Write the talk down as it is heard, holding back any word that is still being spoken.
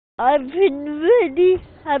I've been very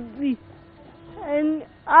happy, and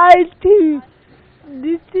I think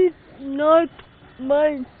this is not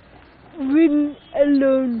my win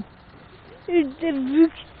alone. It's a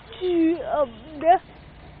victory of the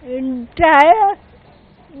entire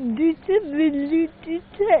disability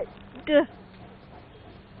sector.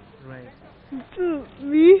 Right. So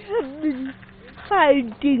we have been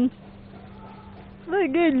fighting for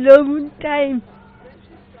a long time,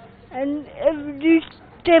 and every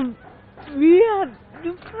step we have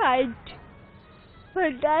to fight.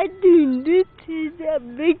 But I think this is a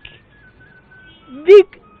big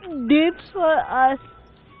day for us.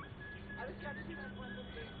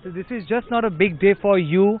 So this is just not a big day for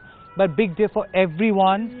you, but big day for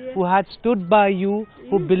everyone who had stood by you,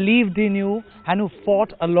 who believed in you, and who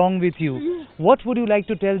fought along with you. What would you like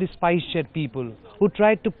to tell the SpiceJet people who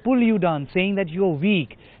tried to pull you down, saying that you are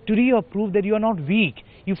weak? Today you have proved that you are not weak.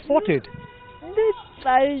 You fought it. The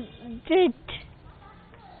SpiceJet.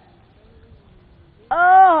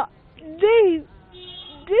 They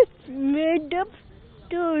just made up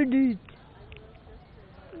stories.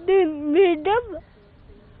 They made up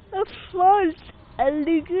a false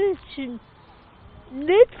allegation.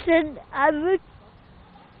 They said I was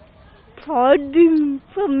falling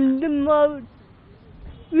from the mouth,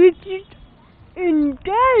 which is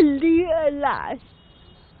entirely a lie.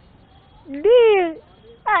 They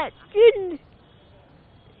actually,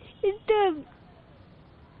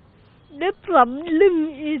 the problem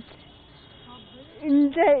is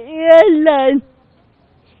in the airline.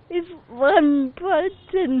 If one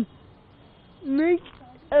person makes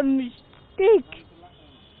a mistake,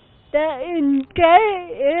 the entire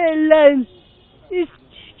airline is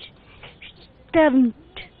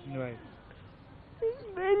stumped. Right.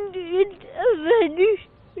 And it's a very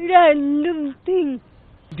random thing.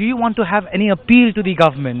 Do you want to have any appeal to the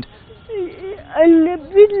government? An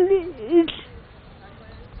appeal is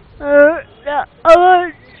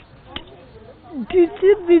our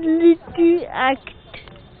Disability Act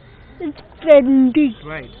is pending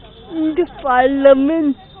in the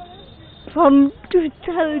Parliament from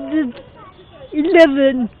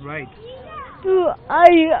 2011. Right. So I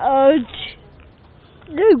urge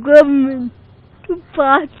the government to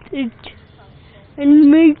pass it and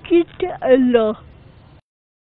make it a law.